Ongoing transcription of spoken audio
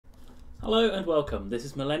Hello and welcome, this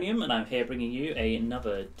is Millennium and I'm here bringing you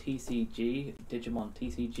another Digimon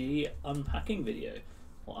TCG unpacking video,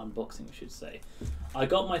 or unboxing I should say. I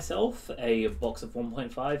got myself a box of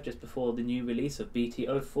 1.5 just before the new release of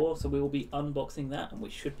BT04, so we will be unboxing that and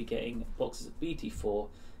we should be getting boxes of BT4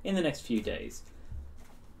 in the next few days.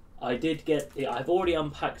 I've already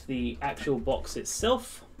unpacked the actual box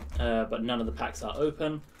itself, but none of the packs are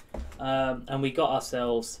open. And we got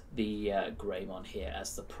ourselves the Greymon here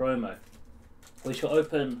as the promo. We shall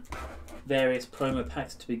open various promo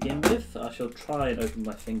packs to begin with. I shall try and open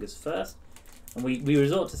my fingers first. And we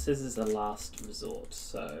resort to scissors the last resort,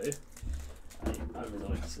 so I'm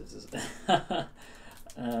resorting to scissors.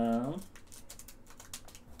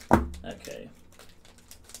 Okay.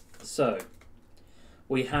 So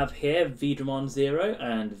we have here Digimon 0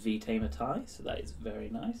 and V-Tamer, so that is very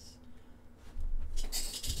nice.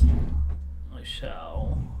 I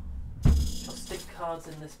shall stick cards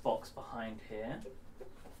in this box behind here,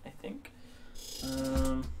 I think.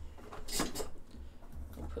 I'll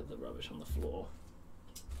put the rubbish on the floor.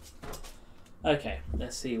 Okay,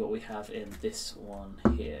 let's see what we have in this one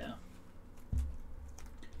here.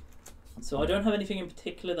 So I don't have anything in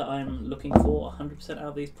particular that I'm looking for 100% out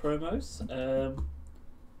of these promos,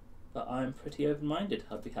 but I'm pretty open-minded.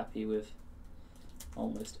 I'd be happy with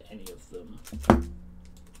almost any of them.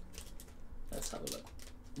 Let's have a look.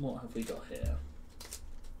 What have we got here?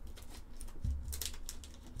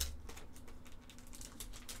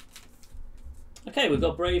 Okay, we've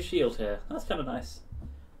got Brave Shield here. That's kind of nice.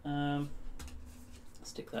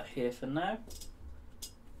 Stick that here for now.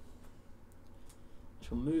 I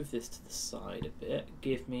shall move this to the side a bit.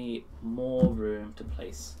 Give me more room to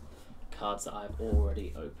place cards that I've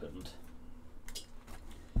already opened.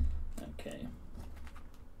 Okay.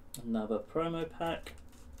 Another promo pack.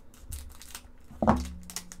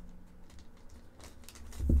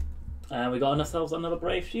 And we got ourselves another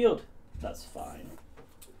Brave Shield. That's fine.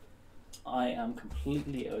 I am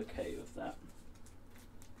completely okay with that.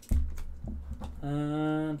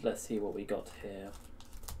 And let's see what we got here.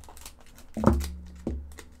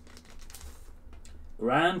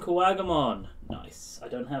 Grand Kawagumon. Nice. I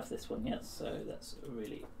don't have this one yet, so that's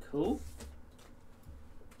really cool.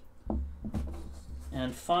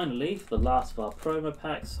 And finally, for the last of our promo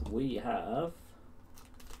packs, we have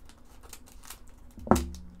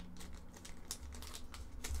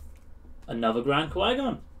another Grand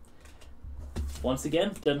Kawagumon. Once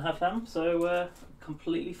again, don't have them, so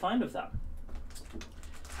completely fine with that.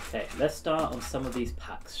 Okay, let's start on some of these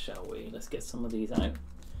packs, shall we? Let's get some of these out.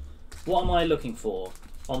 What am I looking for?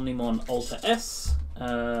 Omnimon Alter S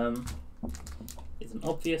is an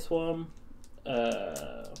obvious one.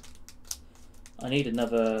 I need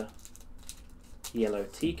another yellow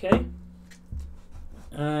TK.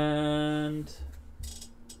 And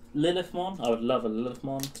Lilithmon. I would love a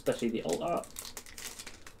Lilithmon, especially the alt art.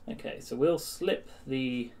 Okay, so we'll slip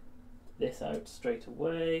this out straight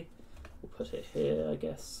away. We'll put it here, I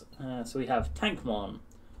guess. So we have Tankmon,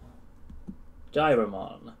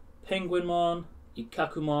 Gyromon, Penguinmon,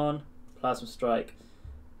 Ikakumon, Plasma Strike,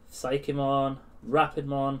 Psychemon,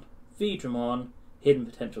 Rapidmon, Vidramon, Hidden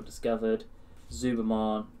Potential Discovered,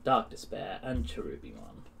 Zubamon, Dark Despair, and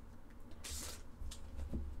Cherubimon.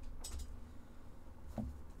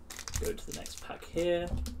 Go to the next pack here.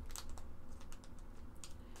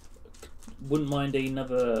 Wouldn't mind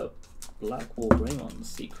another Black War Greymon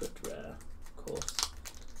secret rare, of course.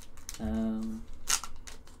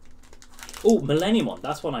 Oh, Millenniumon,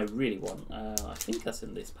 that's one I really want. I think that's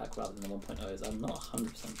in this pack rather than the 1.0s. I'm not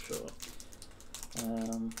 100% sure.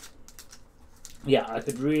 Yeah, I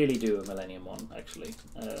could really do a Millenniumon, actually.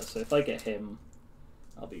 So if I get him,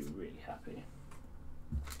 I'll be really happy.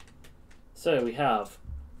 So we have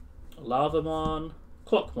Lavamon,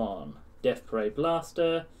 Clockmon, Death Parade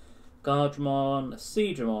Blaster, Guardmon,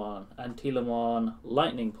 Seedramon, Antilamon,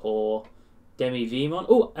 Lightning Paw, Demi Vmon.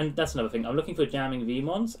 Oh, and that's another thing. I'm looking for Jamming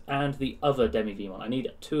Vmons and the other Demi Vmon. I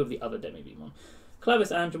need 2 of the other Demi Vmon.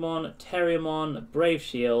 Clovis Andromon, Terriermon, Brave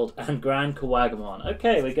Shield, and Grand Kawagumon.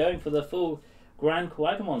 Okay, we're going for the full Grand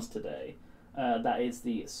Kawagumons today. That is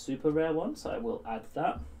the super rare one, so I will add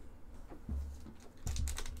that.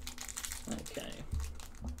 Okay.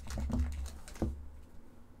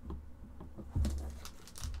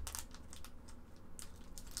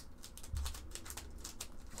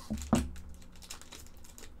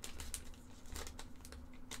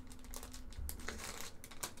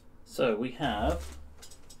 So we have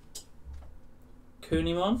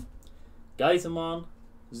Kunimon, Geysermon,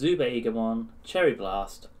 Zubeigamon, Cherry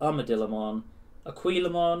Blast, Armadillomon,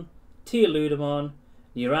 Aquilamon, Teoludamon,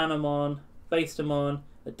 Neuranamon, Bastamon,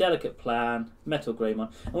 A Delicate Plan, Metal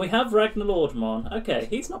Greymon. And we have Ragnar Lordmon. Okay,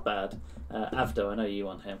 he's not bad. Avdo, I know you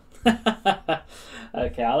want him.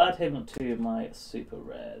 Okay, I'll add him to my super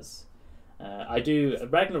rares. I do.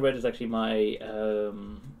 Ragnar Red is actually my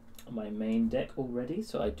my main deck already,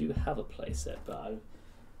 so I do have a playset, but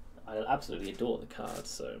I absolutely adore the card.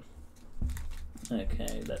 So,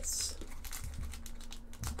 okay, let's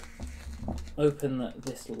open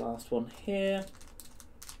this last one here.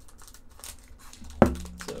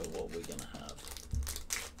 So what are we gonna have?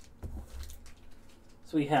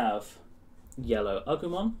 So we have Yellow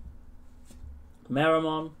Agumon,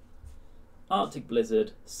 Meramon, Arctic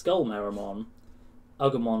Blizzard, Skull Meramon,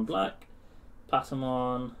 Agumon Black,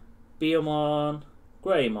 Patamon, Biomon,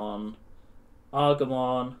 Greymon,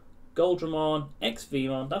 Argamon, Goldramon,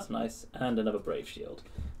 XVmon, that's nice, and another Brave Shield.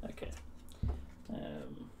 Okay.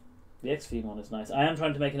 The XVmon is nice. I am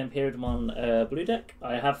trying to make an Imperiodemon blue deck.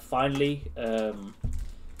 I have finally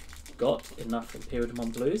got enough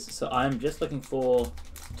Imperiodemon blues, so I'm just looking for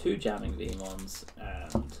 2 Jamming Vmons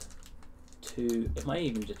and 2. It might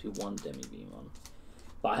even just be 1 Demi Vmon,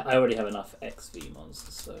 but I already have enough XVmons,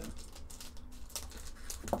 so.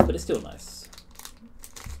 But it's still nice.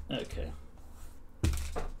 Okay.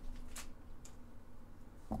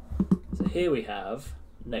 So here we have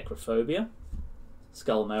Necrophobia,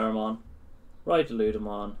 Skull Meramon,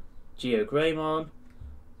 Rhydaludamon, Geo Greymon,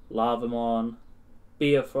 Lavamon,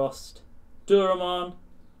 Bifrost, Duramon,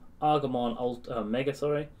 Argamon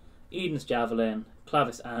Mega, Eden's Javelin,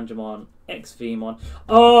 Clavis Angemon, XVmon.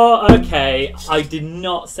 Oh, okay. I did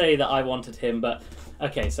not say that I wanted him, but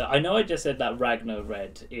okay. So I know I just said that Ragnar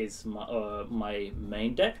Red is my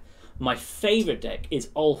main deck. My favorite deck is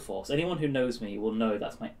Ulforce. Anyone who knows me will know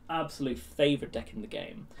that's my absolute favorite deck in the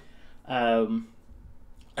game. And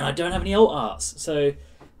I don't have any alt arts, so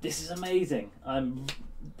this is amazing.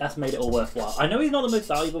 That's made it all worthwhile. I know he's not the most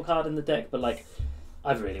valuable card in the deck, but like,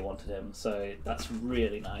 I've really wanted him, so that's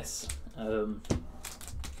really nice.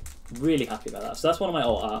 Really happy about that. So that's one of my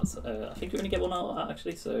alt arts. I think you only get 1 alt art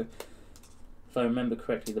actually, so if I remember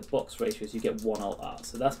correctly, the box ratios, you get 1 alt art.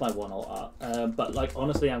 So that's my 1 alt art. But like,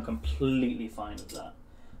 honestly, I'm completely fine with that.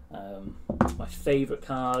 My favourite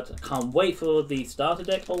card. I can't wait for the starter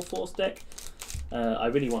deck, Ulforce deck. I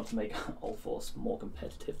really want to make Ulforce more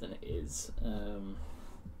competitive than it is.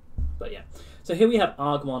 But yeah. So here we have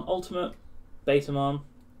Argamon Ultimate, Betamon,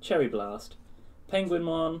 Cherry Blast,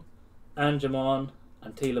 Penguinmon, Angemon,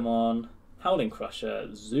 Antilamon, Howling Crusher,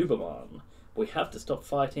 Zubamon. We have to stop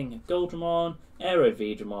fighting Goldramon,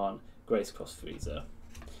 Aerovedramon, Grace Cross Freezer.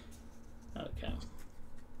 Okay.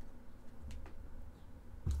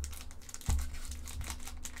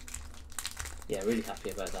 Yeah, really happy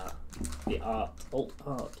about that. The alt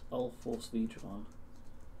art, Ulforce Vedramon.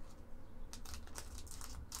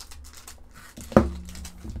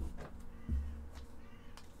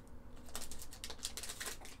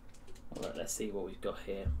 Alright, let's see what we've got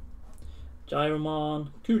here.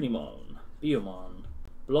 Gyromon, Kunimon, Biomon,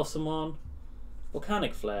 Blossomon,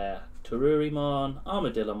 Volcanic Flare, Terurimon,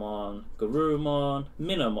 Armadillomon, Garurumon,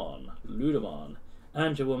 Minomon, Ludamon,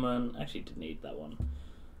 Angelwoman. Actually, didn't need that one.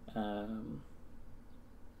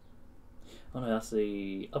 Oh no, that's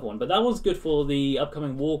the other one. But that one's good for the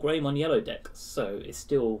upcoming War Greymon Yellow deck, so it's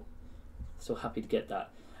still happy to get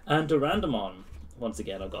that. And Durandamon, once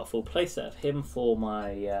again, I've got a full playset of him for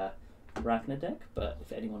my Ragnar deck, but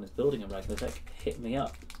if anyone is building a Ragnar deck, hit me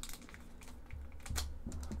up.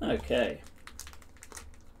 Okay.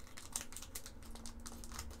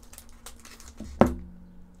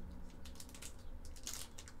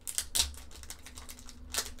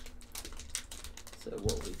 So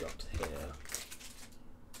what have we got here?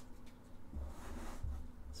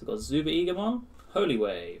 So we've got Zuba Egamon, Holy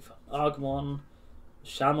Wave, Argmon,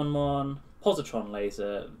 Shamanmon, Positron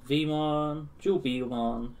Laser, Vmon, Jewel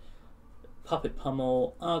Beaglemon, Puppet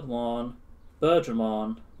Pummel, Argmon,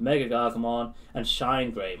 Birdramon, Mega Gargamon, and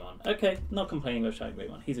Shine Greymon. Okay, not complaining about Shine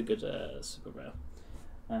Greymon. He's a good super rare.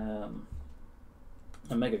 And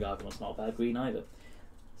Mega Gargamon's not a bad green either.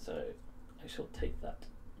 So I shall take that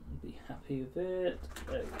and be happy with it.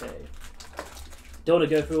 Okay. Don't want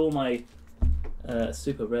to go through all my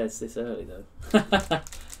super rares this early though.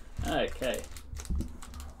 Okay.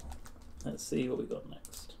 Let's see what we got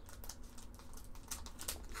next.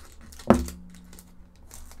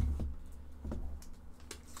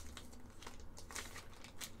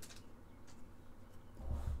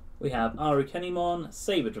 We have Arukenimon,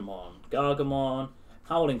 Saberdramon, Gargamon,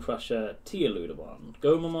 Howling Crusher, Teoludamon,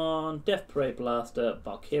 Gomamon, Death Parade Blaster,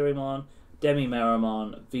 Valkyrimon,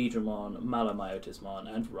 Demi-Meramon, Vedramon,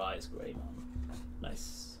 Malomyotismon, and Rise Greymon.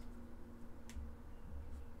 Nice.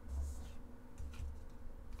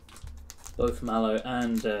 Both Mallow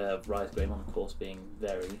and Rise Greymon, of course, being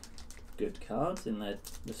very good cards in their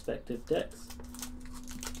respective decks.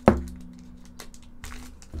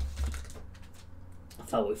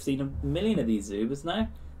 Oh, we've seen a million of these Zubas now.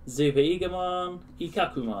 Zuba Igamon,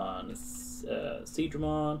 Ikakumon,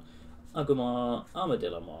 Seadramon, Agumon,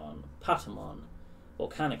 Armadillomon, Patamon,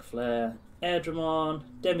 Volcanic Flare, Airdramon,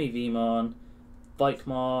 Demi-Vmon,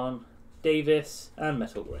 Vikemon, Davis, and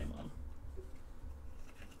Metal Greymon.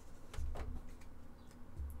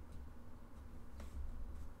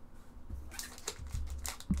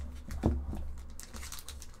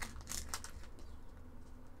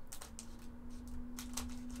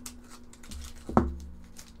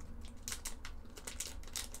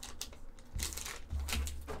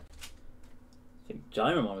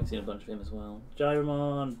 Gyromon, we've seen a bunch of him as well.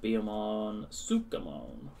 Gyromon, Beomon,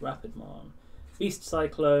 Sukamon, Rapidmon, Beast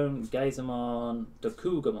Cyclone, Geysermon,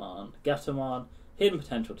 Dokugamon, Gatomon, Hidden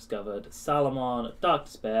Potential Discovered, Salamon, Dark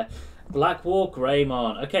Despair, Black War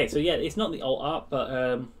Greymon. Okay, so yeah, it's not the alt art,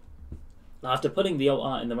 but after putting the alt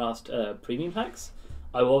art in the last premium packs,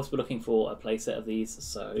 I was looking for a playset of these,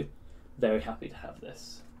 so very happy to have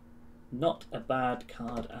this. Not a bad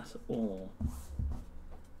card at all.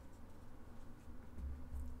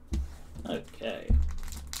 Okay.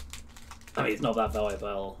 I mean, it's not that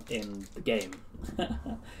valuable in the game.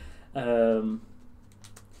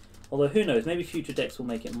 Although, who knows, maybe future decks will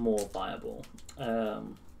make it more viable. But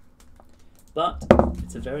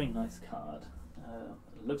it's a very nice card.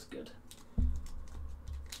 It looks good. And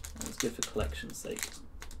it's good for collection's sake.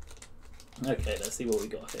 Okay, let's see what we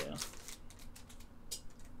got here.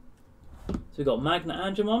 So we've got Magna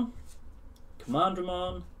Angemon,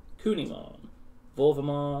 Commandramon, Kunimon,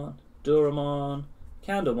 Volvamon, Duramon,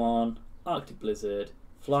 Candlemon, Arctic Blizzard,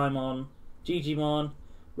 Flymon, Digimon,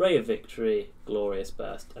 Ray of Victory, Glorious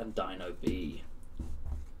Burst, and Dino B.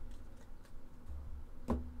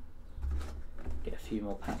 Get a few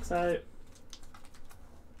more packs out.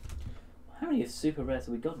 How many super rares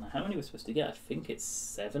have we got now? How many are we supposed to get? I think it's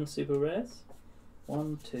 7 super rares.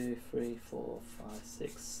 1, 2, 3, 4, 5,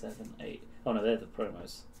 6, 7, 8. Oh no, they're the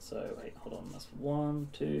promos. So wait, hold on. That's 1,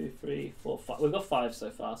 2, 3, 4, 5. We've got 5 so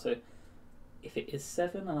far. So if it is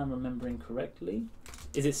 7, and I'm remembering correctly,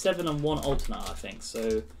 is it 7 and 1 alternate? I think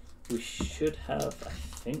so. We should have, I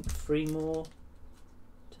think, 3 more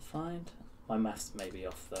to find. My maths may be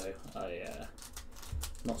off though.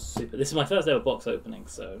 Not super. This is my first ever box opening,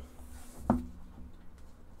 so.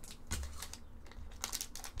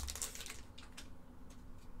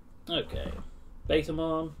 Okay,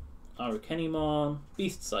 Betamon, Arukenimon,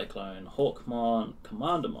 Beast Cyclone, Hawkmon,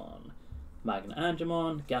 Commandermon, Magna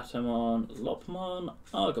Angemon, Gatomon, Lopmon,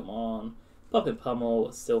 Argamon, Poppin Pummel,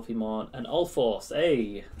 Sylphimon, and Ulforce.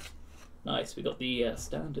 Hey! Nice, we got the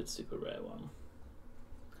standard super rare one.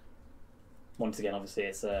 Once again, obviously,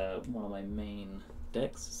 it's one of my main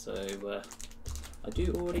decks, so I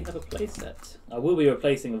do already have a playset. I will be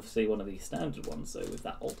replacing, obviously, one of the standard ones, so with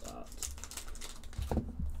that alt art.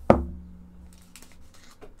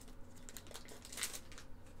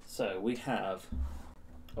 So we have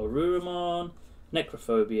Orurumon,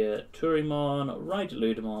 Necrophobia, Turimon,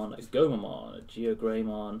 Rhydoludamon, Gomamon,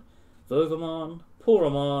 Geogreymon, Vovamon,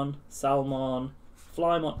 Poramon, Salmon,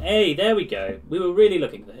 Flymon. Hey, there we go. We were really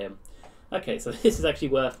looking for him. Okay, so this is actually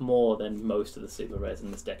worth more than most of the super rares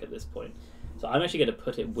in this deck at this point. So I'm actually going to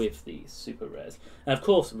put it with the super rares. And of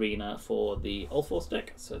course, Rena for the Ulforce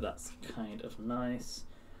deck, so that's kind of nice.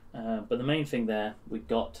 But the main thing there, we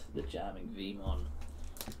got the Jamming Vmon.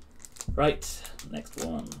 Right, next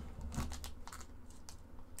one.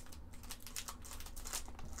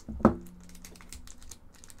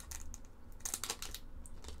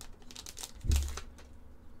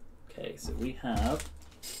 Okay, so we have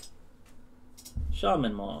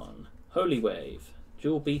Shamanmon, Holy Wave,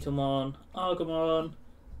 Jewel Beetlemon, Argamon,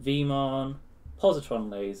 Vmon, Positron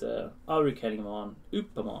Laser, Arukenimon,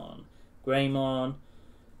 Upamon, Greymon,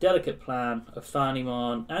 Delicate Plan,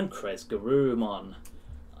 Ophanimon, and Kresgarurumon.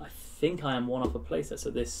 I think I am one off a playset, so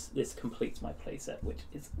this completes my playset, which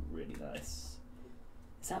is really nice.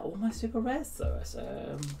 Is that all my super rares though?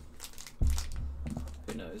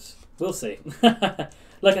 Who knows? We'll see.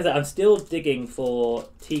 Like I said, I'm still digging for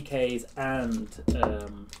TKs and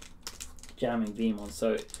Jamming Vmon,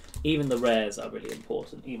 so even the rares are really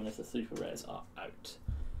important, even if the super rares are out.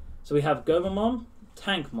 So we have Gomamon,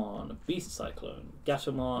 Tankmon, Beast Cyclone,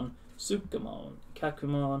 Gatomon, Sugamon,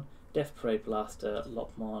 Kakumon, Death Parade Blaster,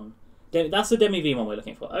 Lopmon. That's the Demi-Vmon we're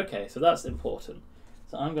looking for. Okay, so that's important.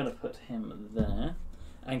 So I'm going to put him there.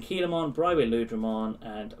 Ankylamon, Bryway Ludramon,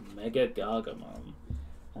 and Mega Gargamon.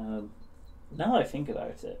 Now I think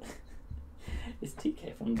about it, is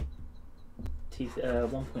TK from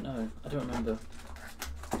 1.0. I don't remember.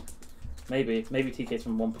 Maybe TK's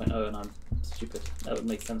from 1.0 and I'm stupid. That would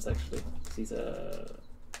make sense actually. Because he's a...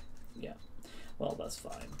 yeah. Well, that's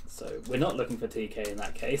fine. So we're not looking for TK in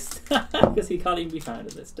that case. Because he can't even be found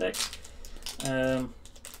in this deck.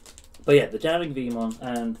 But yeah, the Jamming Vmon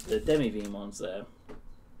and the Demi Vmons there.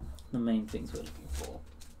 The main things we're looking for.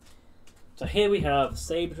 So here we have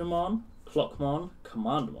Sabredramon, Clockmon,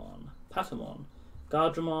 Commandmon, Patamon,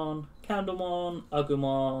 Gardramon, Candlemon,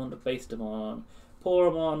 Agumon, Bastemon,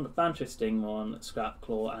 Poramon, Banterstingmon,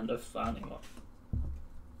 Scrapclaw, and Ophanimon.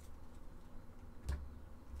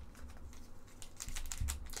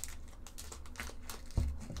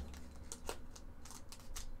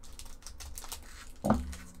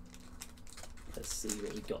 Let's see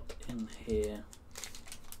what we got in here.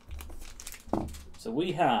 So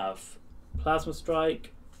we have Plasma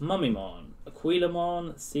Strike, Mummymon,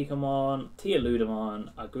 Aquilamon, Seekamon,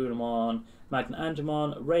 Teoludamon, Agudamon, Magna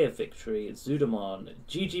Angemon, Ray of Victory, Zudamon,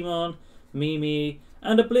 Gigimon, Mimi,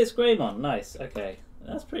 and a Blitzgreymon. Nice, okay.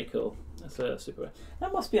 That's pretty cool. That's a super rare.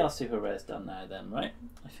 That must be our super rares done now then, right?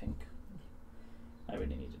 I think. I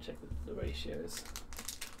really need to check the ratios.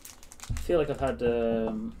 I feel like I've had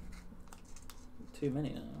too many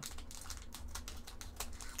now.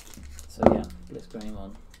 So yeah,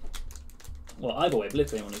 Blitzgreymon. Well, either way,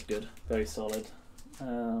 Blitzgreymon is good. Very solid.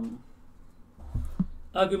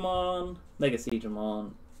 Agumon, Mega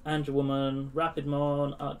Seadramon, Angewwoman,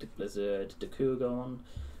 Rapidmon, Arctic Blizzard, Dakugon,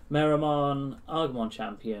 Meramon, Argamon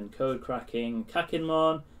Champion, Code Cracking,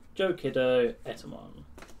 Kakinmon, Joe Kiddo, Etamon.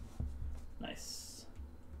 Nice.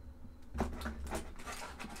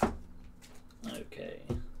 Okay.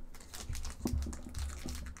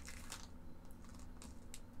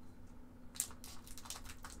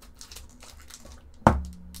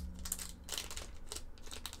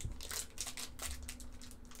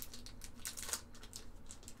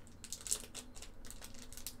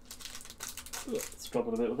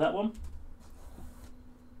 Struggled a bit with that one.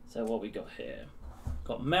 So what we got here?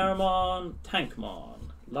 Got Meramon,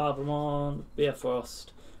 Tankmon, Lavamon,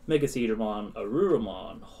 Bifrost, Mega Seadramon,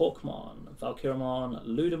 Aruramon, Hawkmon, Valkyramon,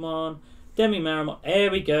 Ludamon, Demi Meramon. There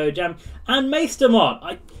we go, Jam, and Maestermon.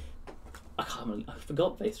 I can't believe, I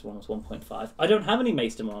forgot Maestermon was 1.5. I don't have any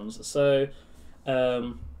Maestermons, so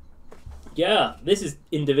yeah, this is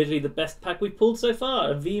individually the best pack we've pulled so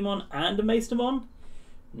far. A Vmon and a Maestermon.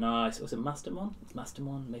 Nice. Was it Mastermon?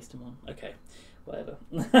 Maestermon? Okay, whatever.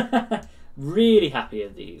 Really happy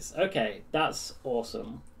with these. Okay, that's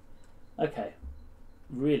awesome. Okay,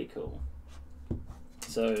 really cool.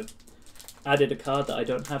 So, added a card that I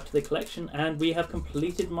don't have to the collection, and we have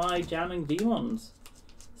completed my Jamming Vmons.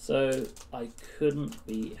 So, I couldn't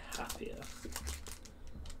be happier.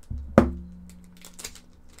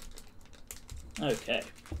 Okay.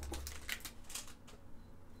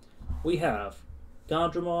 We have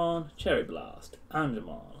Gardramon, Cherry Blast,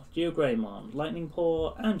 Angemon, Geogreymon, Lightning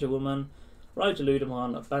Paw, Angewwoman,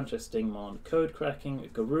 Rigeludamon, Banterstingmon, Code Cracking,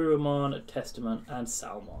 Garuramon, Testament, and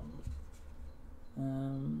Salmon.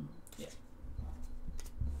 Yeah.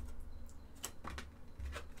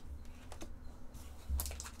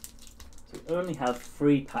 So we only have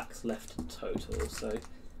 3 packs left in total, so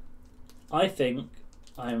I think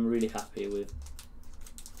I am really happy with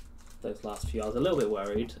those last few. I was a little bit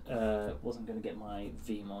worried. Wasn't going to get my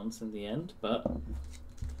Vmons in the end, but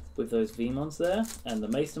with those Vmons there and the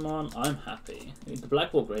Maestermon, I'm happy. The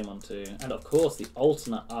Black Ball Greymon too, and of course the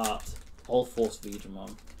alternate art All Force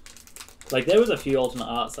Veedramon. Like there was a few alternate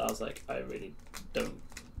arts that I was like, I really don't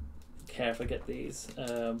care if I get these,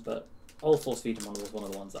 but All Force Veedramon was one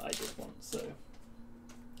of the ones that I did want, so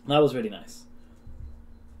that was really nice.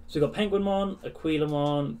 So we've got Penguinmon,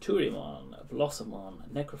 Aquilamon, Turimon, Blossomon,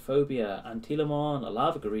 Necrophobia, Antilamon,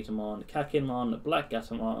 Alavagaritamon, Kakinmon, Black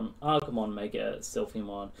Gatomon, Argamon Mega,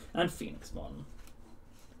 Sylphimon, and Phoenixmon.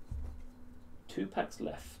 2 packs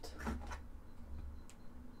left.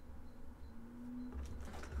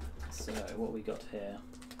 So what we got here?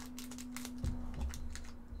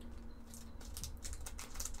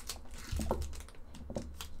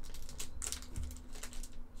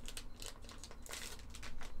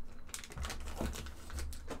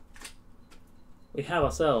 We have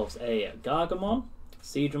ourselves a Gargamon,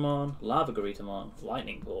 Seadramon, Lavagaritamon,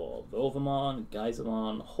 Lightning Paw, Volvamon,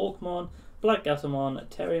 Geysermon, Hawkmon, Black Gatomon,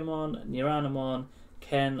 Terriermon, Niranamon,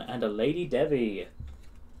 Ken, and a Lady Devi.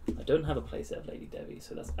 I don't have a playset of Lady Devi,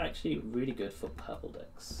 so that's actually really good for purple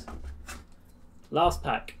decks. Last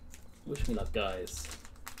pack. Wish me luck, guys.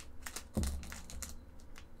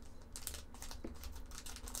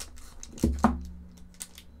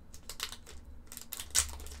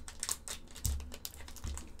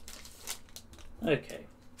 Okay.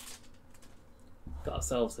 Got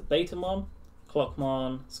ourselves a Betamon,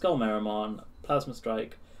 Clockmon, Skullmeramon, Plasma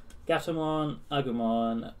Strike, Gatomon,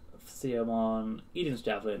 Agumon, Theomon, Eden's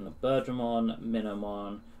Javelin, Birdramon,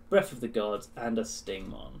 Minomon, Breath of the Gods, and a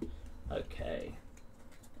Stingmon. Okay.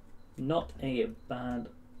 Not a bad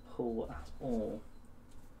pull at all.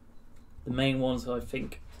 The main ones I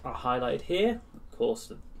think are highlighted here. Of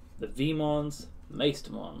course, the Vmons,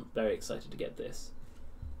 Maestamon. Very excited to get this.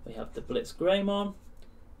 We have the Blitz Greymon,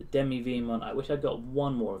 the Demi Vmon. I wish I'd got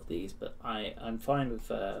one more of these, but I'm fine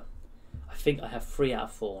with. I think I have 3 out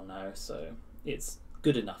of 4 now, so it's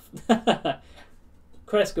good enough.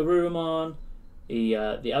 Kresgarurumon, the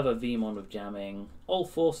other Vmon with jamming, All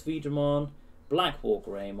Force Vidramon, Blackwall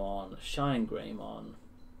Greymon, Shine Greymon.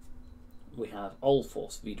 We have All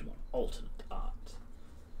Force Vidramon, alternate art,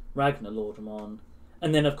 Ragnar Lordramon,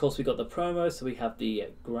 and then of course we got the promo. So we have the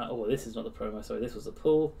oh, this is not the promo. Sorry, this was the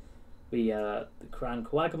pull. The Grand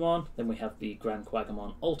Quagamon. Then we have the Grand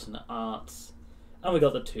Quagamon alternate arts, and we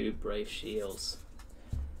got the 2 Brave Shields.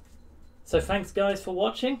 So thanks guys for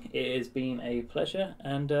watching. It has been a pleasure,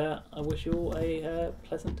 and I wish you all a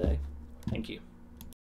pleasant day. Thank you.